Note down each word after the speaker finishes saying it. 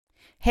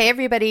Hey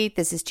everybody,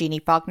 this is Jeannie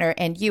Faulkner,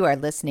 and you are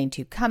listening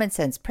to Common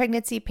Sense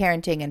Pregnancy,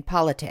 Parenting, and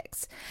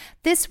Politics.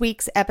 This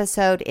week's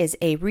episode is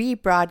a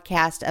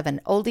rebroadcast of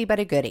an oldie but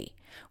a goodie.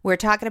 We're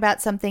talking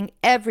about something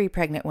every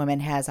pregnant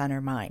woman has on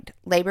her mind: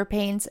 labor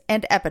pains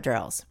and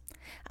epidurals.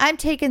 I'm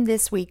taking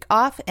this week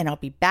off, and I'll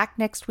be back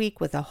next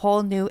week with a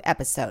whole new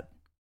episode.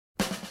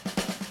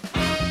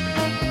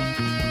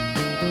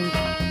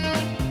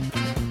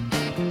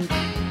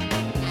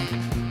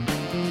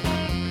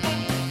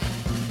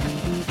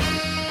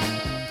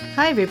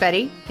 Hi,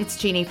 everybody. It's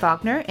Jeannie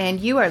Faulkner, and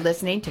you are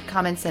listening to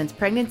Common Sense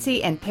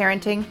Pregnancy and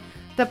Parenting,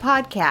 the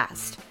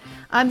podcast.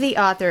 I'm the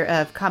author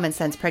of Common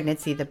Sense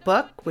Pregnancy, the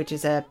book, which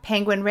is a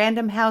Penguin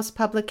Random House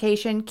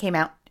publication, came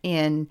out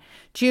in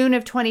June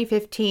of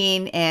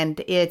 2015,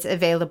 and it's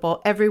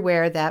available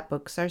everywhere that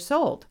books are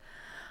sold.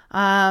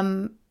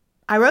 I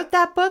wrote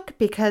that book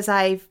because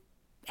I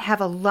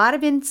have a lot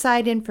of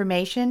inside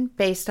information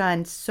based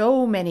on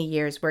so many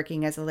years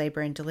working as a labor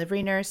and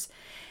delivery nurse,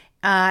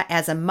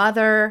 as a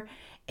mother,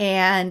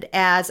 and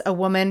as a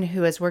woman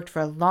who has worked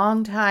for a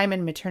long time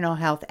in maternal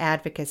health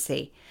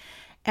advocacy.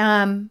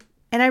 And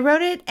I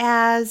wrote it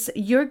as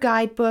your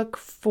guidebook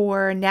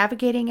for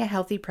navigating a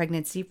healthy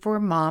pregnancy for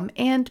mom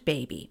and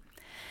baby.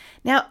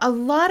 Now, a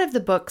lot of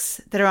the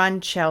books that are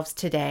on shelves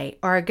today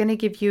are going to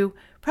give you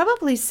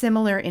probably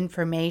similar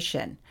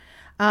information.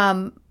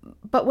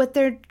 But what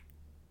they're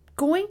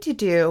going to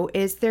do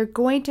is they're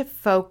going to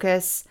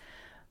focus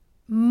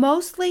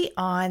mostly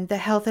on the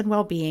health and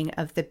well-being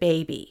of the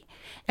baby.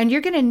 And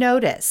you're going to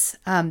notice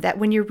that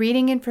when you're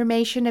reading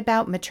information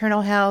about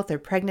maternal health or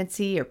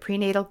pregnancy or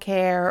prenatal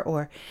care,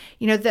 or,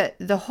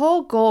 the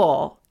whole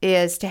goal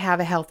is to have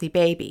a healthy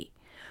baby.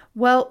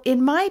 Well,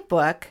 in my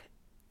book,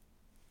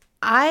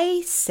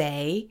 I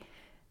say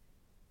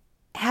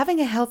having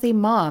a healthy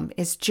mom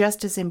is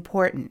just as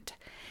important.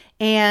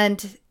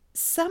 And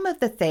some of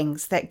the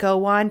things that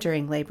go on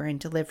during labor and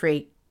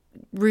delivery,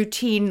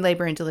 routine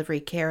labor and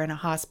delivery care in a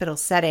hospital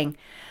setting,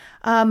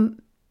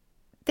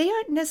 they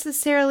aren't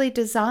necessarily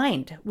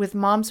designed with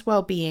mom's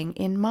well-being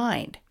in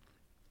mind.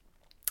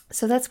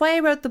 So that's why I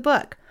wrote the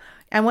book.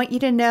 I want you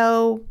to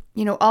know,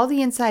 all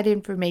the inside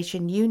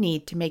information you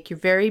need to make your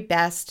very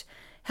best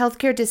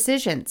healthcare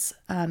decisions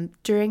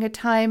during a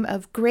time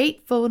of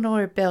great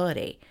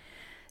vulnerability,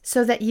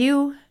 so that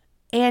you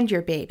and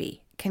your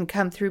baby can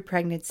come through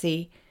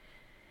pregnancy,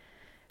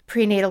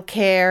 prenatal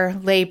care,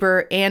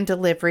 labor, and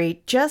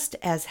delivery just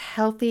as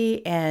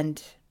healthy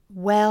and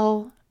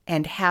well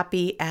and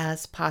happy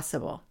as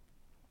possible.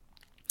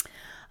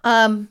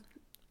 I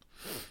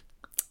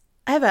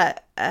have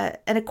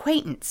an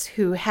acquaintance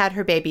who had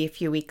her baby a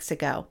few weeks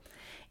ago,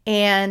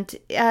 and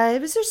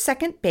it was her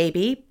second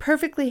baby,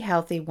 perfectly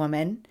healthy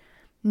woman,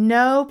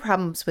 no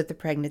problems with the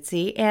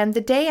pregnancy, and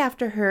the day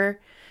after her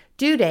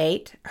due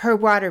date, her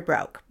water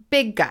broke,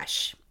 big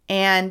gush,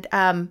 and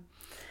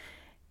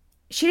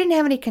she didn't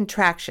have any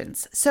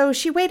contractions, so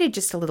she waited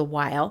just a little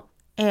while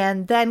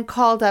and then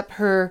called up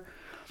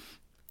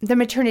the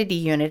maternity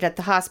unit at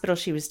the hospital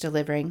she was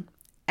delivering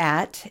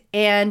at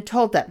and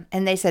told them.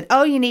 And they said,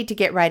 "Oh, you need to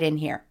get right in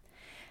here."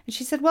 And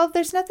she said, "Well,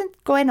 there's nothing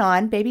going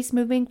on. Baby's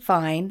moving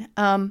fine.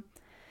 I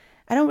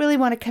don't really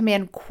want to come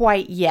in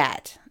quite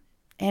yet."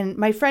 And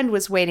my friend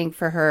was waiting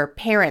for her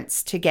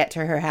parents to get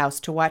to her house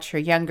to watch her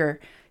younger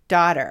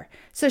daughter.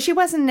 So she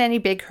wasn't in any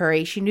big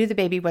hurry. She knew the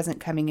baby wasn't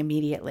coming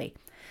immediately.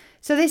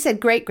 So they said,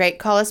 great,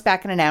 call us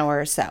back in an hour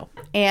or so.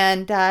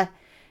 And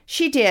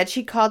she did.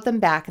 She called them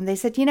back and they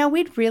said,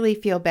 we'd really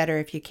feel better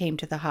if you came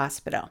to the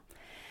hospital.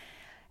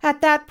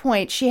 At that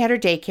point, she had her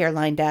daycare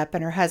lined up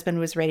and her husband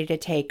was ready to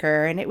take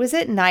her. And it was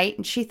at night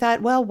and she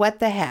thought, well, what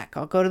the heck?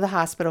 I'll go to the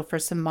hospital for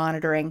some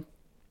monitoring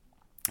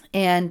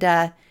and,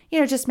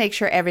 just make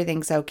sure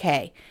everything's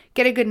okay.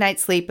 Get a good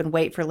night's sleep and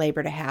wait for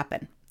labor to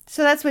happen.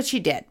 So that's what she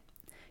did.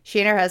 She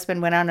and her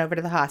husband went on over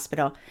to the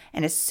hospital.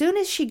 And as soon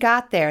as she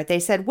got there, they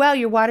said, well,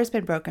 your water's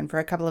been broken for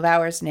a couple of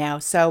hours now.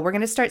 So we're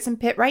going to start some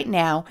PIT right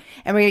now.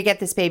 And we're going to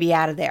get this baby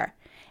out of there.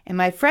 And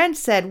my friend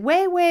said,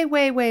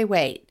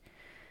 wait.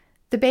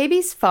 The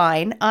baby's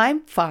fine.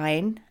 I'm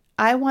fine.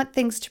 I want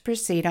things to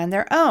proceed on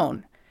their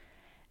own.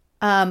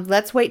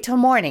 Let's wait till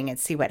morning and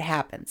see what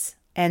happens.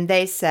 And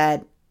they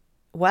said,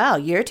 well,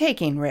 you're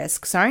taking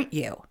risks, aren't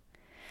you?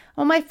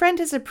 Well, my friend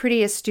is a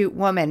pretty astute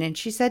woman, and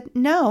she said,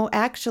 no,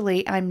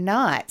 actually, I'm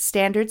not.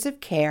 Standards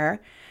of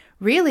care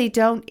really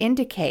don't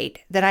indicate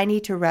that I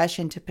need to rush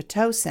into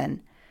Pitocin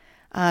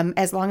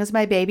as long as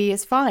my baby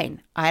is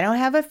fine. I don't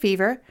have a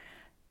fever.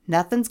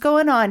 Nothing's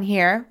going on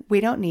here.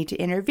 We don't need to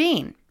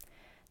intervene.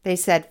 They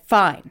said,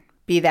 fine,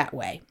 be that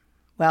way.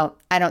 Well,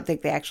 I don't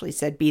think they actually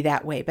said be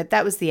that way, but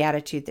that was the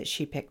attitude that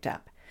she picked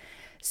up.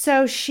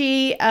 So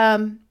she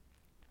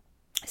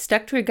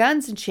stuck to her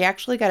guns, and she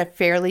actually got a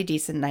fairly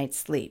decent night's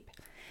sleep.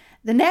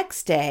 The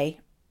next day,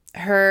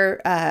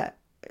 her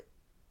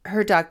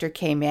doctor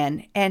came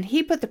in, and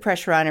he put the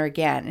pressure on her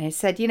again. And he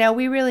said,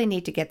 we really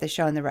need to get the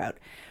show on the road.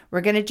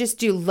 We're going to just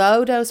do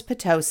low-dose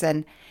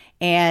Pitocin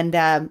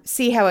and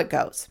see how it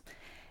goes.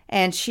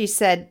 And she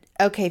said,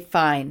 okay,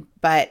 fine.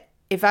 But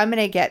if I'm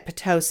going to get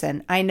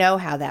Pitocin, I know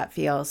how that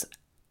feels.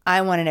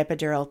 I want an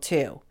epidural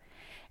too.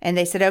 And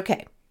they said,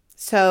 okay.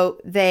 So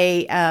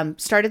they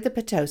started the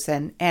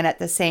Pitocin, and at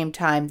the same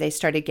time, they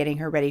started getting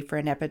her ready for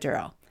an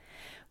epidural.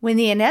 When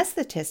the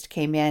anesthetist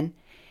came in,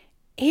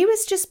 he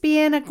was just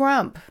being a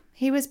grump.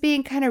 He was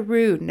being kind of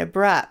rude and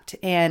abrupt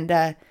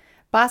and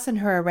bossing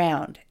her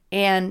around.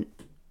 And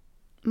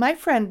my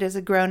friend is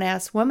a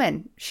grown-ass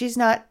woman. She's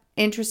not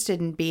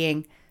interested in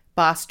being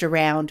bossed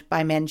around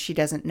by men she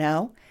doesn't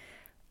know,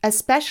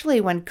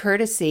 especially when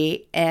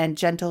courtesy and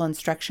gentle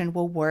instruction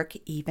will work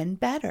even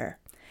better.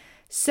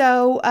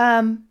 So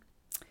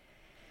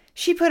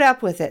she put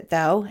up with it,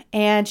 though,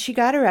 and she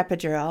got her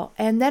epidural.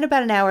 And then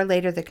about an hour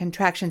later, the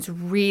contractions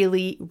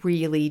really,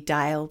 really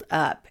dialed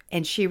up.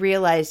 And she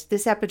realized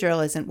this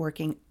epidural isn't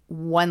working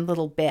one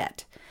little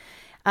bit.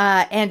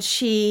 And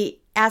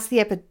she asked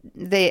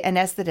the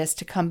anesthetist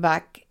to come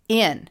back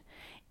in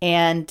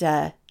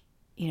and,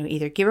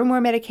 either give her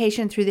more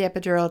medication through the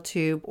epidural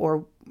tube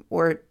or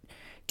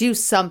do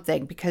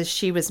something because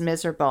she was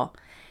miserable.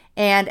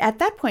 And at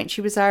that point,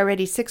 she was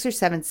already 6 or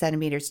 7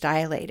 centimeters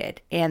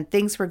dilated, and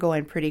things were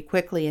going pretty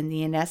quickly. And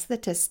the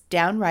anesthetist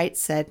downright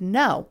said,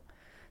 no,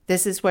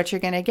 this is what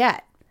you're going to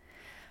get.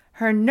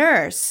 Her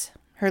nurse,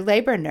 her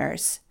labor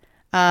nurse,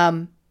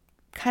 kind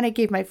of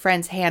gave my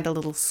friend's hand a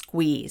little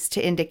squeeze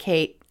to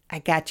indicate, I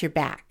got your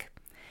back.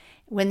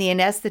 When the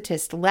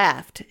anesthetist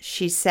left,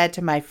 she said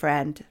to my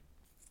friend,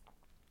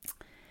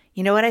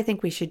 you know what I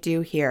think we should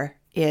do here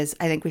is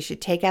I think we should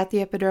take out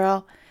the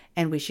epidural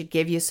and we should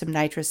give you some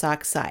nitrous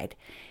oxide.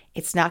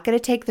 It's not going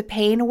to take the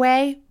pain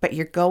away, but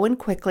you're going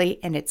quickly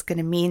and it's going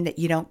to mean that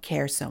you don't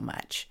care so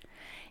much.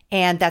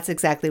 And that's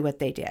exactly what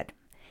they did.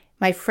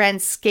 My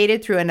friend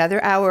skated through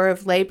another hour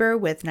of labor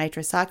with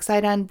nitrous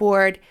oxide on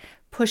board,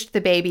 pushed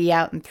the baby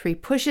out in 3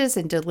 pushes,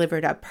 and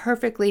delivered a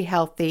perfectly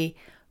healthy,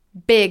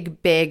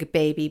 big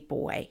baby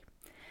boy.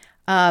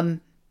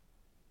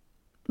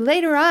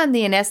 Later on,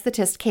 the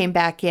anesthetist came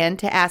back in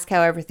to ask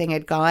how everything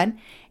had gone.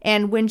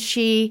 And when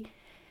she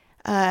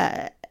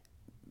verbalized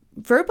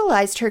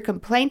her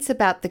complaints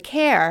about the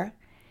care,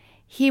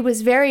 he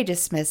was very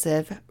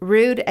dismissive,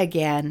 rude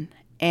again,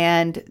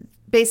 and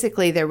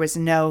basically there was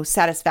no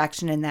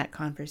satisfaction in that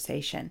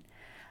conversation.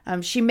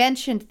 She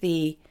mentioned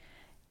the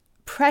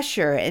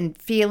pressure and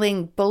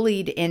feeling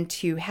bullied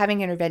into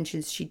having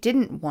interventions she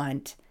didn't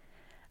want,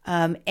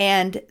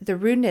 and the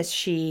rudeness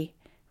she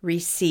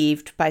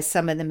received by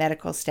some of the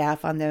medical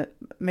staff on the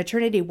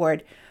maternity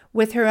ward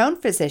with her own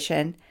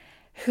physician,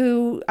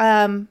 who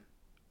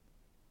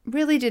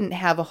really didn't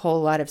have a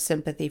whole lot of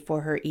sympathy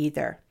for her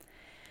either.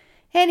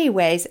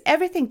 Anyways,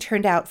 everything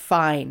turned out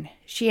fine.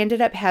 She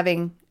ended up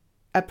having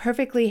a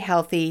perfectly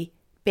healthy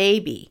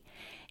baby.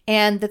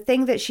 And the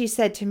thing that she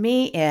said to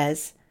me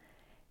is,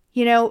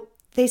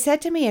 they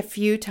said to me a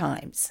few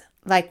times,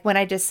 like when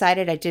I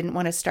decided I didn't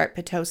want to start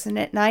Pitocin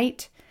at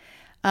night,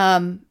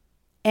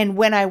 and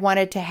when I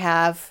wanted to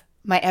have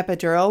my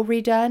epidural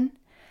redone,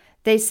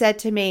 they said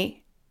to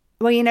me,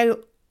 well,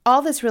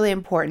 all that's really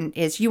important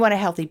is you want a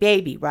healthy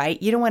baby,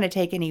 right? You don't want to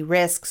take any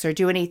risks or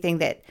do anything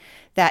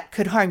that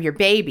could harm your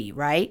baby,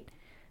 right?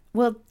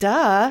 Well,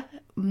 duh,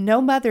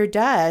 no mother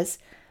does.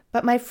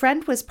 But my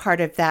friend was part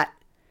of that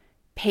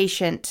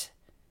patient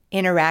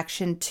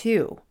interaction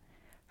too.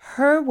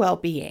 Her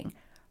well-being,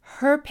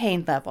 her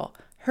pain level,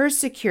 her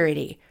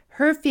security,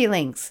 her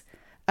feelings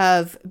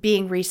of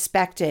being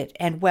respected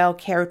and well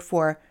cared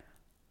for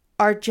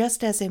are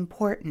just as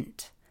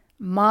important.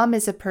 Mom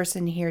is a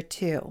person here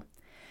too.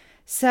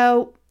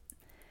 So,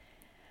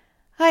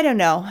 I don't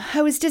know.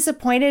 I was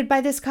disappointed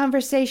by this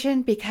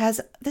conversation because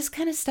this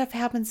kind of stuff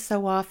happens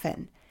so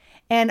often.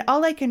 And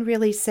all I can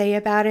really say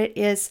about it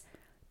is,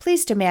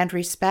 please demand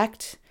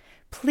respect.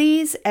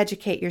 Please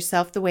educate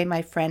yourself the way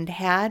my friend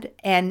had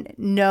and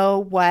know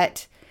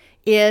what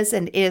is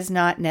and is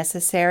not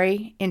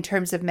necessary in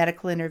terms of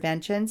medical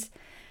interventions.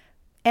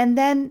 And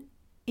then,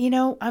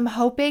 I'm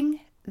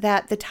hoping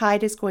that the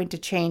tide is going to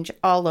change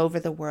all over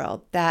the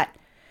world, that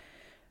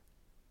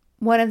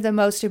one of the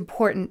most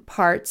important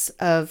parts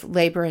of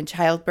labor and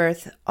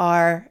childbirth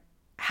are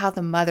how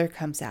the mother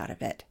comes out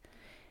of it.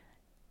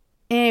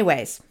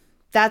 Anyways,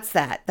 that's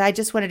that. I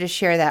just wanted to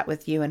share that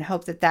with you and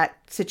hope that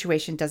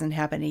situation doesn't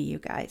happen to you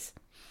guys.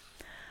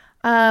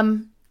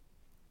 Been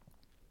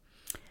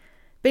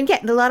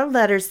getting a lot of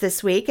letters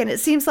this week, and it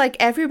seems like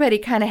everybody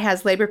kind of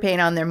has labor pain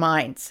on their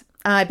minds.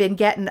 I've been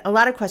getting a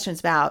lot of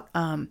questions about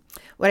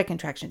what do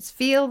contractions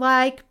feel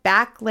like,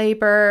 back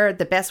labor,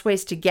 the best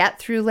ways to get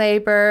through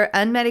labor,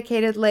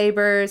 unmedicated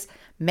labors,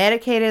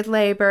 medicated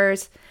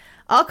labors,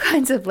 all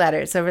kinds of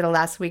letters over the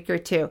last week or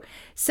two.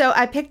 So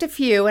I picked a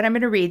few and I'm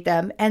going to read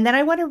them. And then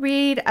I want to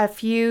read a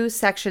few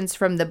sections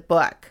from the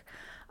book.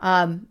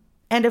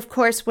 And of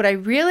course, what I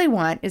really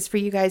want is for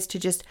you guys to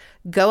just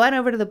go on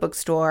over to the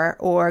bookstore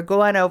or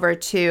go on over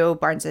to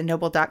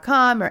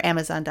barnesandnoble.com or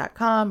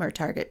amazon.com or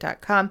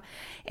target.com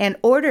and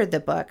order the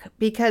book,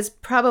 because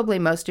probably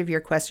most of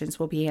your questions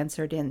will be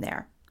answered in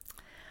there.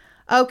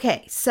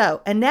 Okay,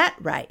 so Annette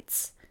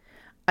writes,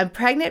 I'm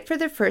pregnant for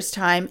the first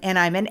time and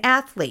I'm an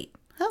athlete.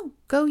 Oh,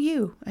 go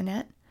you,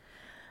 Annette.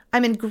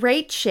 I'm in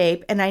great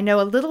shape and I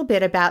know a little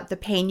bit about the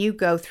pain you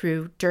go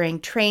through during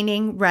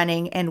training,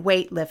 running, and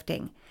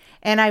weightlifting.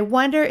 And I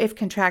wonder if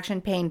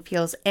contraction pain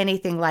feels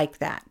anything like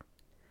that.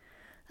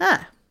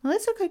 Well,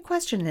 that's a good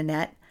question,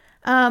 Annette.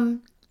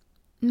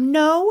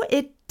 No,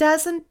 it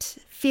doesn't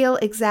feel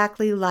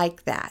exactly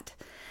like that.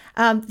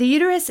 The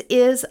uterus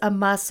is a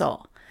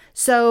muscle,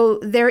 so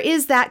there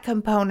is that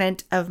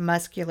component of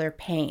muscular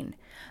pain.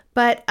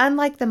 But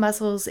unlike the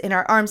muscles in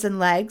our arms and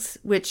legs,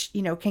 which,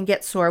 can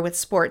get sore with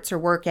sports or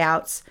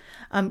workouts,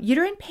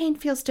 uterine pain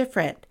feels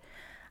different.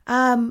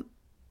 Some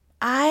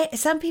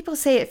people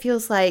say it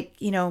feels like,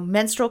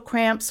 menstrual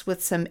cramps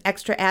with some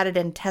extra added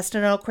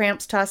intestinal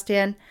cramps tossed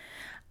in.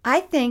 I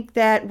think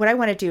that what I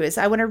want to do is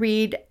I want to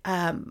read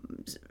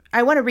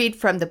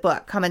from the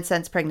book, Common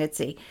Sense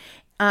Pregnancy,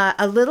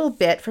 a little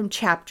bit from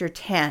Chapter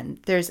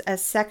 10. There's a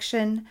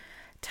section,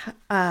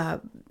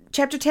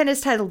 Chapter 10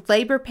 is titled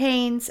Labor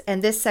Pains,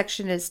 and this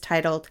section is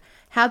titled,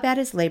 How Bad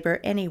is Labor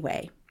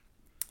Anyway?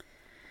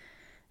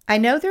 I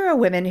know there are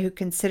women who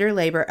consider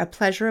labor a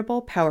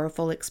pleasurable,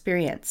 powerful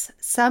experience.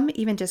 Some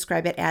even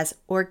describe it as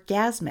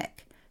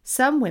orgasmic.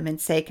 Some women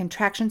say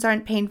contractions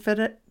aren't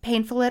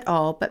painful at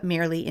all, but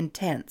merely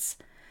intense.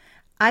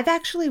 I've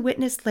actually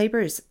witnessed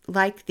labors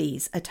like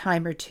these a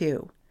time or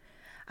two.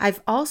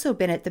 I've also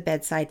been at the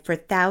bedside for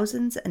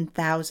thousands and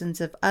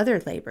thousands of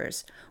other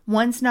labors,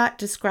 ones not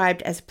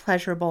described as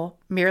pleasurable,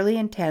 merely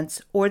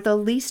intense, or the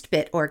least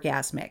bit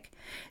orgasmic.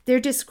 They're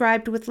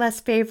described with less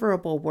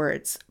favorable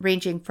words,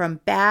 ranging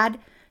from bad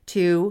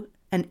to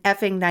an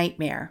effing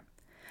nightmare.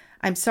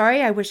 I'm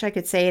sorry, I wish I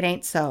could say it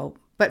ain't so,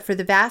 but for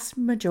the vast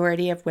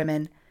majority of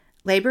women,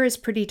 labor is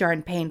pretty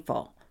darn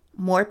painful,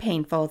 more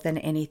painful than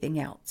anything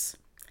else.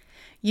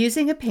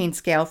 Using a pain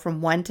scale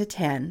from 1 to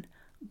 10,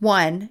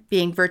 1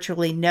 being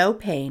virtually no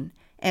pain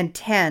and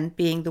 10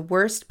 being the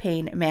worst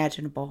pain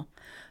imaginable,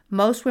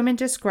 most women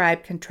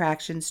describe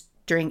contractions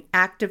during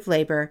active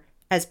labor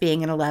as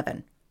being an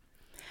 11.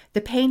 The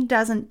pain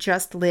doesn't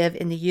just live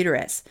in the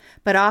uterus,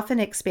 but often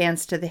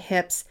expands to the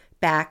hips,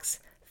 backs,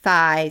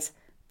 thighs,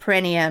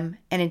 perineum,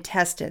 and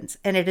intestines,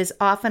 and it is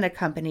often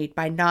accompanied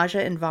by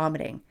nausea and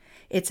vomiting.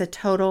 It's a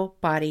total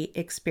body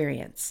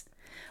experience.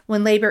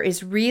 When labor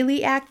is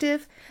really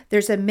active,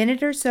 there's a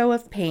minute or so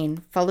of pain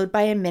followed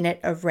by a minute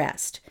of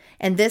rest,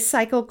 and this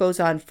cycle goes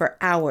on for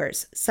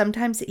hours,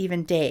 sometimes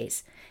even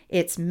days.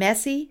 It's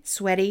messy,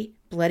 sweaty,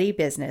 bloody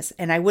business,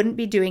 and I wouldn't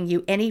be doing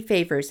you any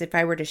favors if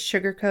I were to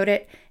sugarcoat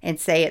it and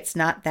say it's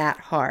not that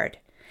hard.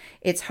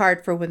 It's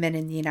hard for women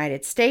in the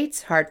United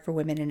States, hard for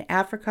women in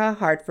Africa,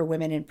 hard for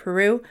women in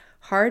Peru,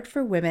 hard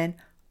for women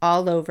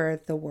all over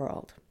the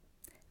world.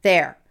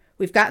 There,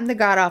 we've gotten the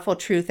god-awful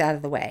truth out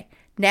of the way.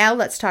 Now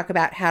let's talk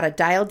about how to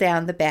dial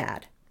down the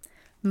bad.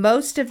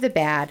 Most of the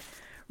bad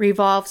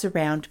revolves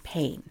around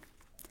pain.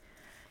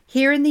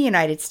 Here in the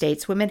United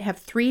States, women have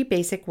 3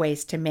 basic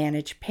ways to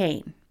manage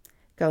pain.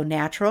 Go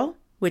natural,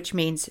 which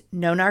means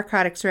no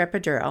narcotics or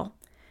epidural.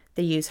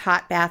 They use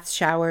hot baths,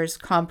 showers,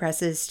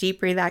 compresses,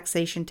 deep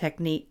relaxation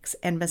techniques,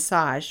 and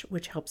massage,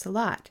 which helps a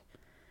lot.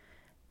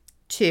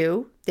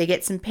 2, they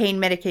get some pain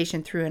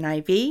medication through an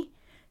IV.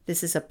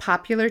 This is a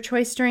popular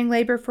choice during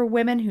labor for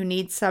women who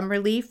need some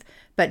relief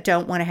but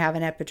don't want to have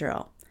an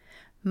epidural.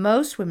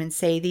 Most women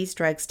say these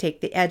drugs take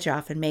the edge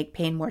off and make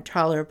pain more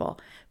tolerable,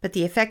 but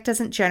the effect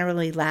doesn't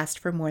generally last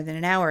for more than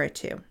an hour or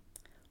two.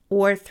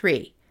 Or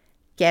 3,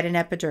 get an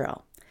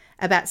epidural.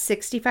 About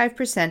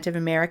 65% of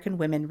American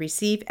women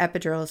receive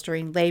epidurals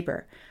during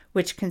labor,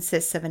 which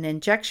consists of an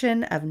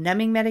injection of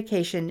numbing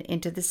medication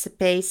into the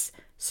space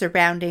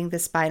surrounding the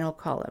spinal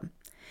column.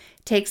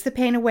 Takes the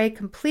pain away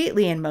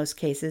completely in most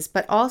cases,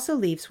 but also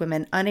leaves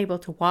women unable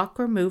to walk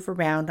or move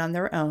around on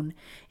their own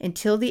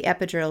until the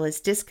epidural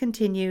is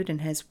discontinued and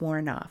has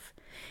worn off.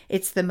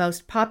 It's the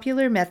most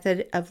popular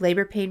method of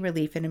labor pain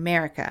relief in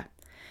America.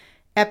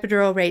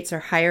 Epidural rates are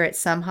higher at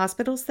some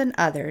hospitals than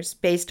others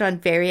based on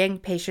varying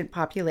patient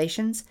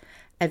populations,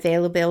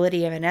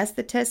 availability of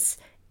anesthetists,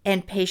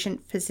 and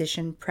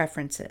patient-physician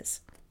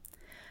preferences.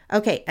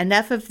 Okay,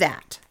 enough of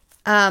that.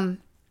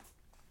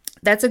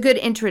 That's a good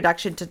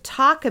introduction to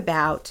talk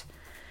about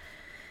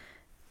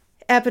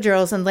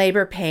epidurals and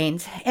labor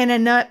pains. And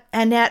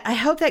Annette, I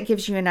hope that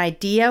gives you an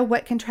idea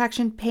what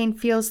contraction pain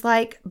feels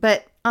like.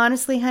 But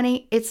honestly,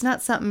 honey, it's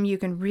not something you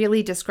can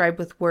really describe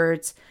with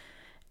words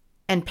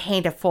and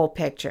paint a full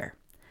picture.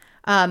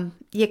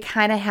 You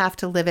kind of have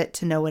to live it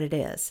to know what it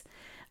is.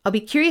 I'll be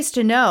curious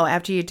to know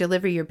after you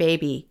deliver your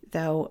baby,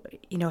 though,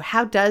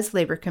 how does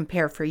labor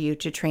compare for you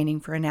to training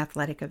for an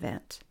athletic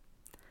event?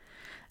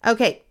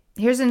 Okay.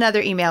 Here's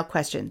another email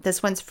question.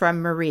 This one's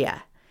from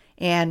Maria.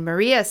 And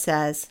Maria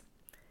says,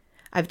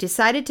 I've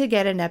decided to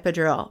get an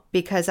epidural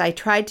because I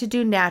tried to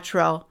do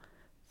natural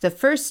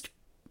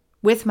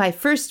with my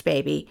first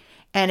baby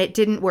and it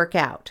didn't work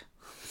out.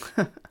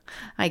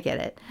 I get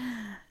it.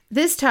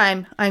 This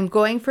time I'm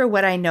going for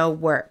what I know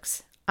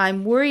works.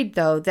 I'm worried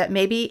though that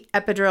maybe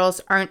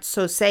epidurals aren't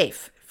so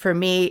safe for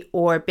me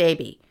or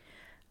baby.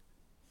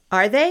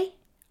 Are they?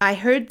 I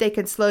heard they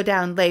can slow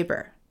down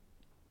labor.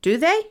 Do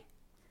they?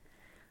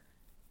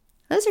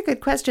 Those are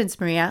good questions,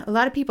 Maria. A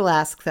lot of people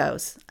ask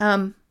those.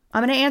 I'm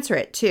going to answer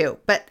it too,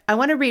 but I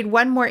want to read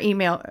one more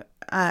email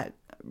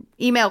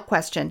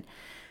question,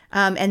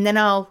 and then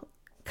I'll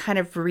kind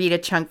of read a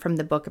chunk from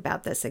the book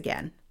about this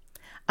again.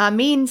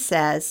 Amin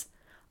says,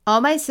 all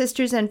my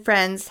sisters and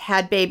friends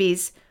had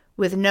babies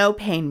with no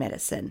pain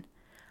medicine.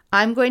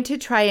 I'm going to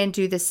try and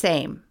do the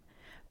same,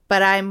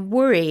 but I'm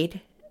worried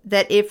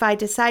that if I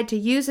decide to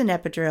use an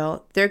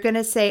epidural, they're going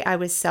to say I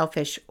was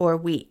selfish or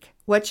weak.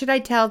 What should I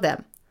tell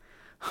them?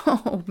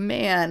 Oh,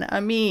 man,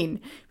 Amin,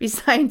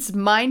 besides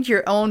mind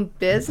your own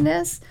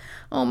business?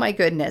 Oh, my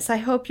goodness. I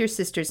hope your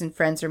sisters and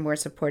friends are more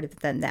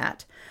supportive than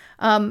that.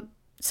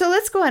 So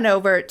let's go on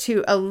over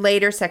to a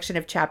later section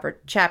of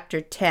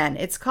chapter 10.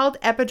 It's called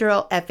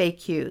Epidural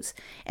FAQs,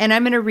 and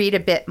I'm going to read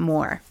a bit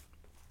more.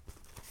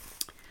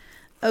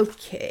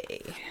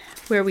 Okay,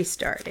 where are we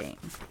starting?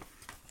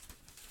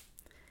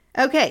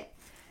 Okay,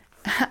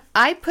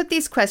 I answered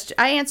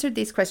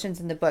these questions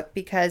in the book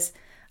because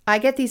I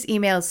get these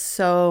emails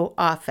so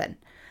often.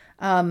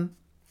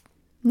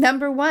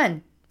 Number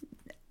 1,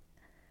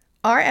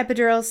 are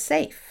epidurals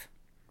safe?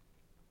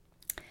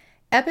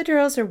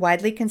 Epidurals are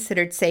widely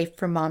considered safe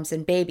for moms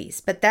and babies,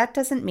 but that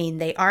doesn't mean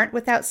they aren't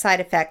without side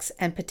effects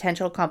and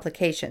potential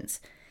complications.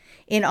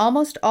 In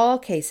almost all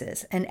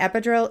cases, an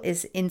epidural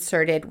is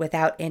inserted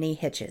without any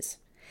hitches.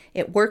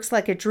 It works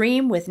like a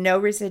dream with no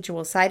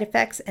residual side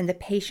effects, and the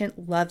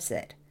patient loves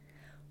it.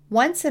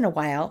 Once in a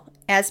while,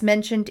 as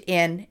mentioned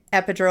in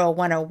Epidural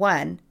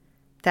 101,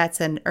 that's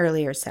an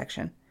earlier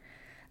section,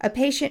 a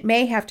patient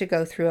may have to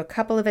go through a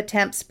couple of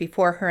attempts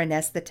before her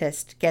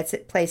anesthetist gets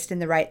it placed in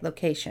the right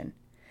location.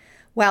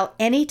 While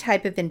any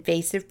type of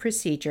invasive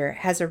procedure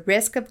has a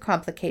risk of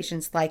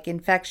complications like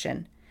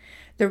infection,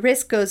 the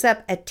risk goes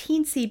up a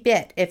teensy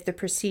bit if the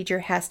procedure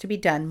has to be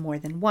done more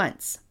than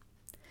once.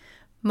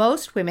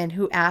 Most women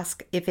who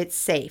ask if it's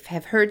safe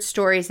have heard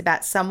stories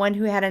about someone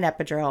who had an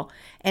epidural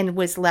and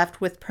was left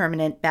with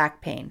permanent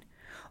back pain.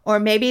 Or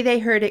maybe they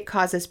heard it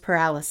causes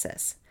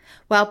paralysis.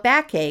 While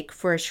backache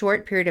for a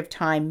short period of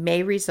time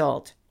may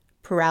result,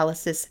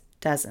 paralysis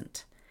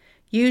doesn't.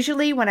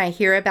 Usually when I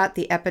hear about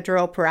the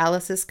epidural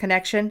paralysis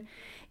connection,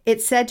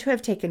 it's said to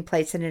have taken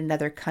place in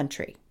another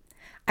country.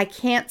 I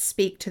can't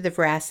speak to the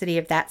veracity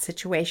of that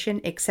situation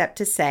except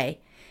to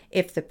say,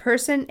 if the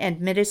person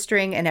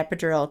administering an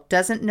epidural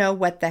doesn't know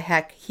what the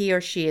heck he or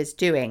she is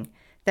doing,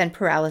 then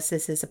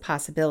paralysis is a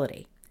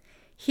possibility.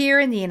 Here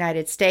in the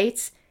United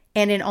States,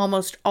 and in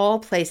almost all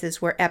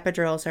places where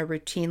epidurals are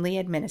routinely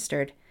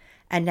administered,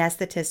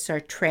 anesthetists are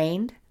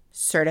trained,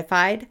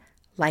 certified,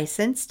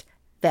 licensed,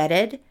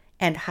 vetted,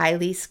 and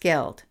highly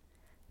skilled.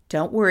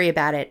 Don't worry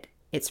about it.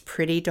 It's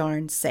pretty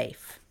darn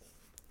safe.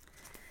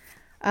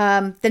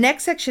 The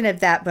next section of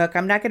that book,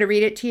 I'm not going to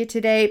read it to you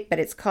today, but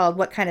it's called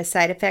What Kind of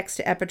Side Effects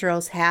Do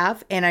Epidurals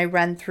Have? And I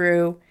run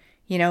through,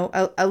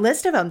 a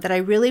list of them that I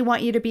really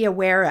want you to be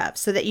aware of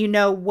so that you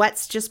know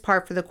what's just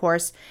par for the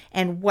course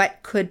and what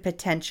could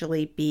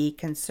potentially be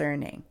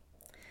concerning.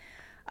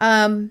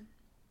 Another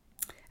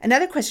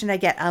question I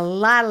get a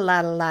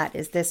lot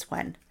is this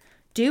one.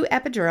 Do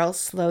epidurals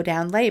slow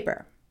down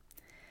labor?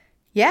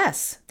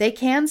 Yes, they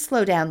can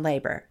slow down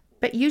labor,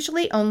 but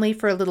usually only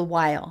for a little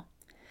while.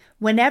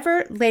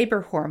 Whenever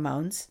labor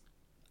hormones,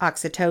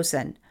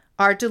 oxytocin,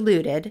 are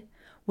diluted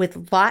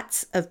with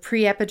lots of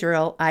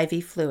pre-epidural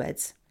IV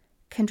fluids,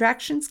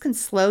 contractions can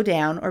slow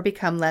down or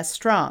become less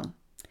strong.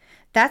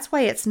 That's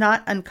why it's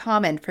not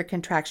uncommon for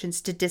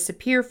contractions to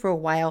disappear for a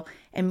while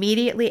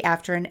immediately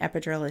after an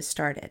epidural is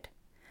started.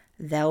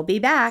 They'll be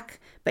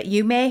back, but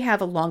you may have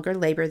a longer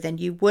labor than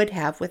you would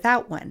have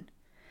without one.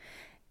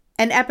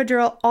 An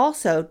epidural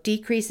also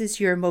decreases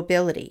your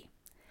mobility.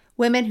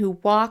 Women who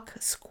walk,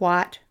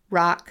 squat,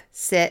 rock,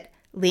 sit,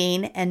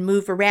 lean, and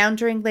move around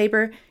during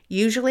labor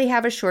usually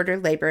have a shorter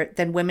labor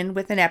than women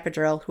with an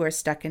epidural who are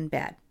stuck in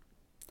bed.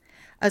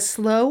 A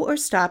slow or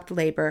stopped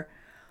labor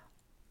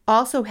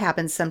also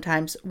happens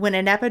sometimes when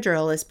an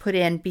epidural is put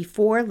in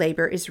before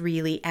labor is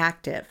really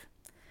active.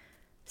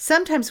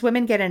 Sometimes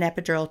women get an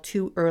epidural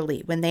too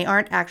early when they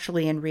aren't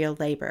actually in real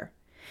labor.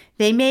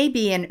 They may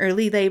be in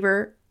early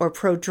labor or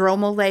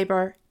prodromal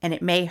labor, and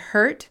it may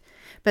hurt,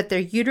 but their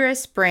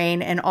uterus,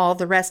 brain, and all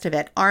the rest of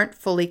it aren't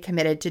fully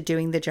committed to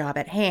doing the job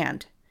at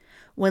hand.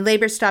 When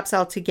labor stops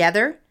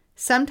altogether,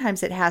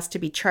 sometimes it has to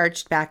be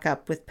charged back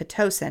up with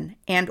Pitocin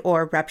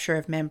and/or rupture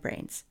of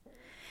membranes.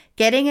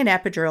 Getting an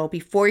epidural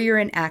before you're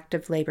in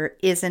active labor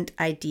isn't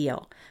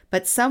ideal,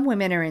 but some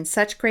women are in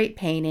such great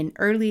pain in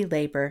early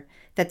labor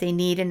that they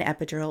need an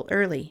epidural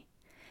early.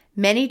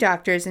 Many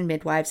doctors and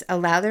midwives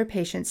allow their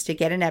patients to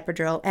get an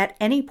epidural at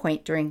any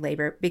point during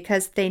labor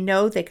because they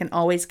know they can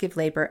always give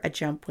labor a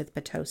jump with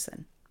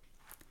Pitocin.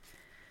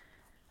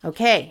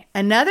 Okay,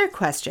 another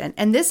question,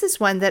 and this is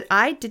one that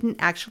I didn't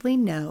actually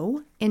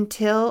know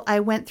until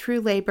I went through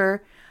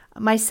labor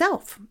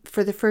myself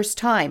for the first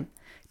time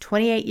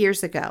 28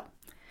 years ago.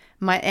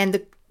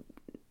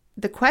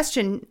 The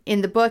question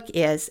in the book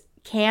is,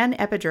 can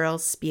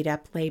epidurals speed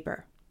up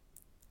labor?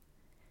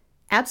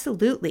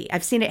 Absolutely.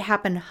 I've seen it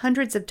happen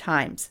hundreds of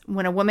times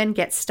when a woman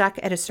gets stuck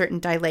at a certain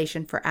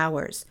dilation for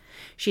hours.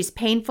 She's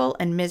painful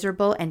and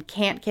miserable and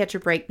can't catch a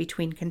break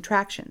between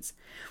contractions.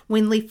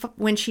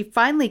 When she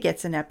finally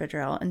gets an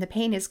epidural and the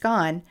pain is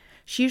gone,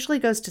 she usually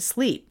goes to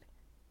sleep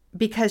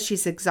because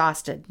she's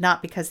exhausted,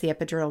 not because the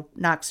epidural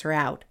knocks her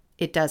out.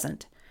 It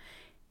doesn't.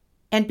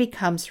 And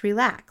becomes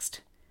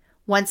relaxed.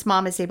 Once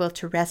mom is able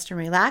to rest and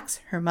relax,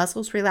 her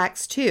muscles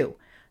relax too,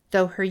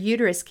 though her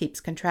uterus keeps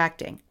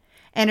contracting,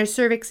 and her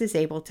cervix is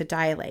able to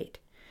dilate.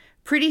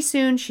 Pretty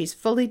soon, she's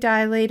fully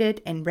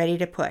dilated and ready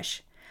to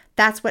push.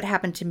 That's what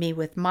happened to me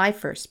with my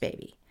first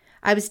baby.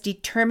 I was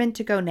determined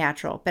to go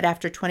natural, but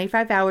after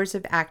 25 hours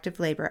of active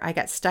labor, I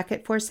got stuck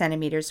at 4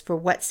 centimeters for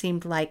what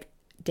seemed like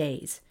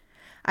days.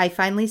 I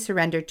finally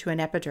surrendered to an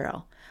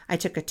epidural. I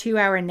took a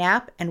 2-hour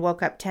nap and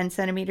woke up 10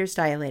 centimeters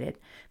dilated.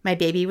 My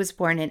baby was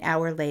born an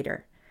hour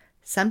later.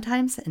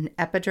 Sometimes an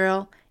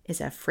epidural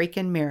is a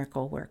freaking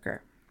miracle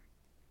worker.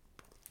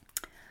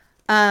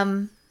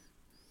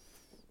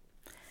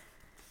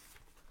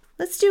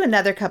 Let's do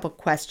another couple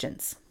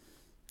questions.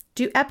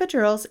 Do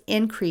epidurals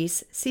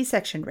increase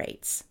C-section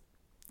rates?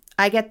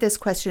 I get this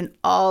question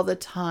all the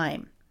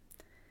time.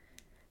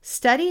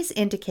 Studies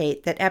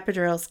indicate that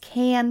epidurals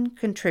can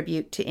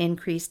contribute to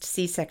increased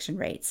C-section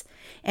rates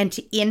and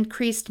to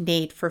increased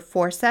need for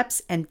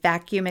forceps and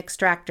vacuum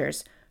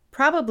extractors,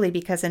 probably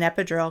because an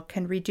epidural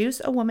can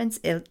reduce a woman's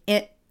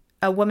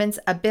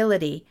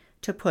ability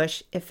to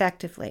push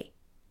effectively.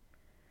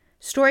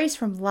 Stories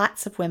from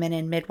lots of women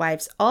and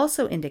midwives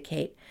also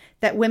indicate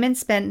that when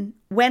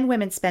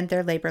women spend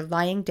their labor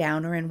lying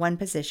down or in one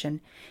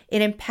position,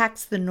 it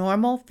impacts the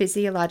normal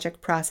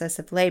physiologic process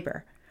of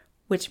labor,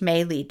 which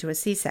may lead to a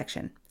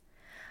C-section.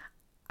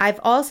 I've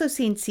also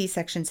seen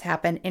C-sections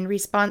happen in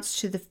response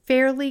to the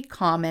fairly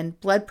common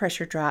blood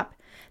pressure drop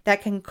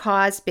that can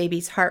cause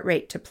baby's heart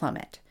rate to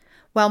plummet.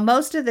 While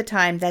most of the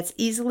time that's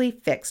easily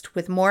fixed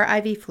with more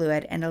IV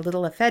fluid and a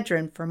little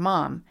ephedrine for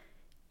mom,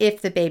 if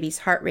the baby's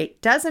heart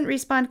rate doesn't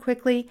respond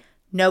quickly,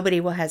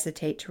 nobody will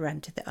hesitate to run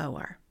to the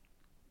OR.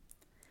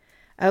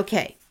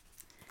 Okay,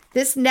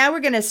 now we're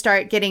going to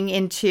start getting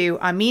into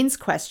Amin's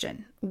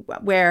question,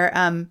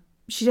 where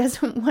she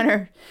doesn't want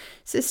her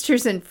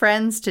sisters and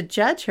friends to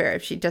judge her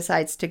if she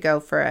decides to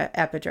go for an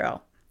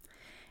epidural.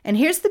 And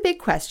here's the big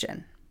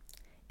question.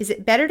 Is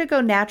it better to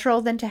go natural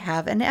than to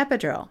have an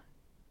epidural?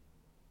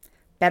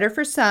 Better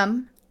for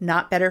some,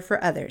 not better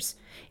for others.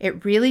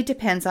 It really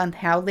depends on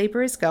how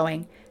labor is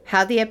going,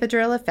 how the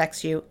epidural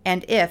affects you,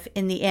 and if,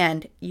 in the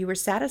end, you were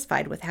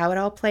satisfied with how it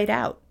all played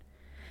out.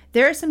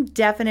 There are some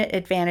definite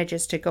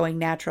advantages to going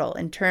natural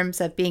in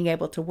terms of being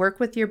able to work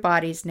with your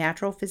body's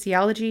natural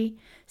physiology,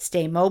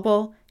 stay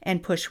mobile,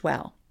 and push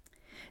well.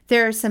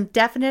 There are some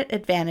definite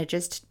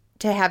advantages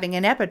to having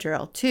an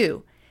epidural,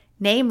 too.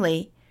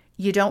 Namely,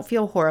 you don't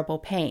feel horrible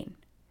pain.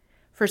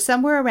 For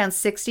somewhere around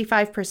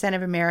 65%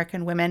 of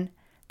American women,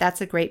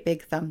 that's a great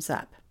big thumbs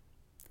up.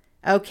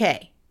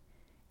 Okay.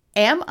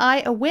 Am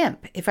I a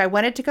wimp if I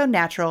wanted to go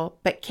natural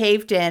but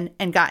caved in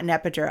and got an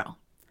epidural?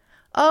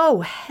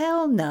 Oh,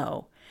 hell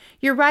no.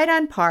 You're right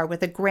on par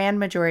with a grand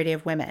majority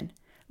of women.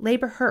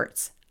 Labor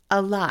hurts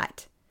a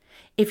lot.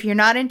 If you're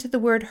not into the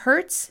word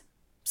hurts,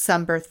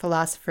 some birth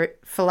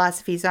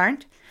philosophies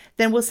aren't,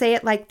 then we'll say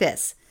it like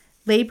this.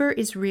 Labor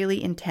is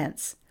really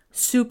intense,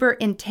 super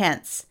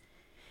intense.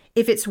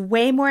 If it's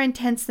way more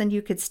intense than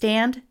you could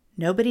stand,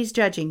 nobody's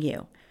judging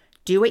you.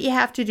 Do what you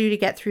have to do to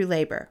get through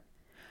labor.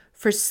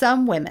 For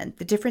some women,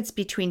 the difference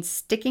between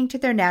sticking to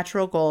their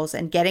natural goals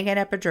and getting an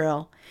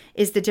epidural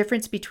is the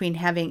difference between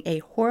having a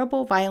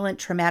horrible, violent,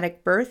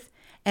 traumatic birth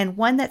and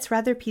one that's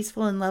rather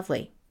peaceful and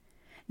lovely.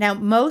 Now,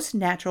 most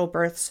natural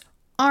births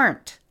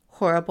aren't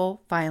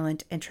horrible,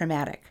 violent, and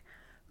traumatic.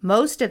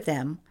 Most of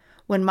them,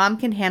 when mom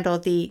can handle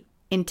the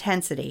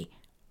intensity,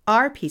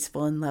 are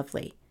peaceful and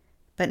lovely,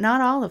 but not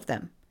all of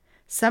them.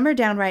 Some are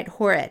downright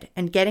horrid,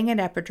 and getting an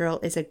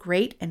epidural is a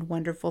great and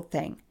wonderful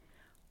thing.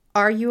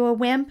 Are you a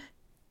wimp?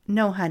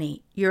 No,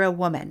 honey, you're a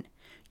woman.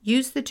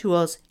 Use the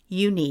tools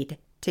you need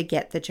to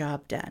get the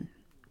job done.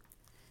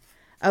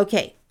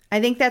 Okay,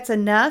 I think that's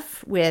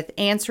enough with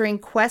answering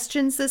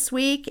questions this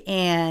week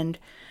and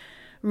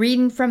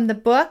reading from the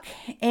book.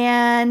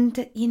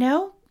 And,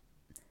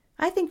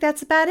 I think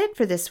that's about it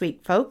for this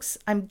week, folks.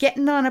 I'm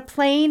getting on a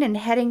plane and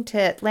heading to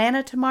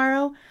Atlanta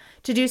tomorrow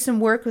to do some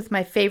work with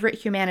my favorite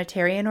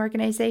humanitarian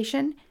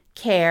organization,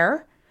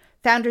 CARE,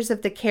 founders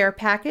of the CARE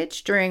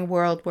package during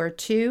World War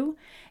II,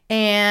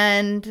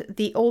 and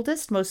the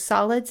oldest, most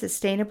solid,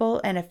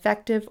 sustainable, and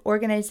effective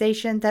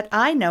organization that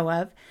I know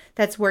of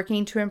that's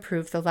working to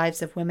improve the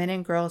lives of women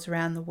and girls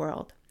around the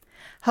world.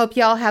 Hope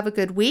y'all have a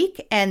good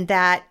week and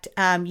that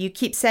you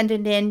keep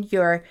sending in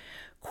your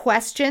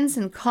questions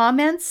and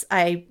comments.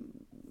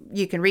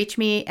 You can reach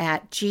me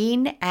at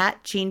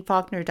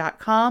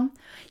jean@jeanfaulkner.com.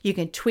 You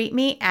can tweet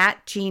me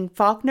at Jean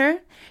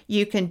Faulkner.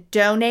 You can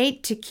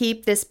donate to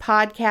keep this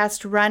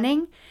podcast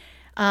running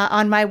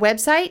on my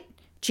website,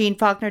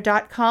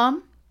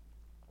 jeanfaulkner.com.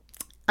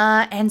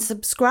 And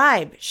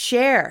subscribe,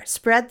 share,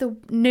 spread the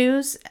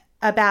news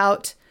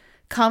about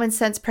Common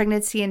Sense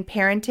Pregnancy and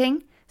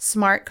Parenting,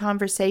 smart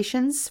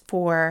conversations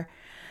for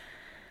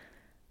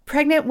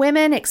pregnant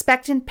women,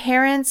 expectant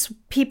parents,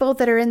 people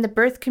that are in the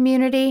birth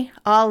community,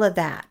 all of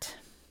that.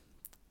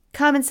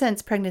 Common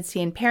Sense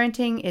Pregnancy and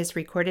Parenting is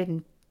recorded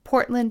in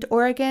Portland,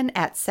 Oregon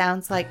at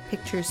Sounds Like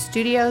Pictures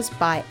Studios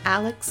by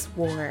Alex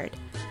Ward.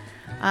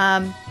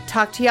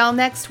 Talk to y'all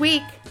next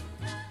week.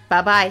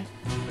 Bye-bye.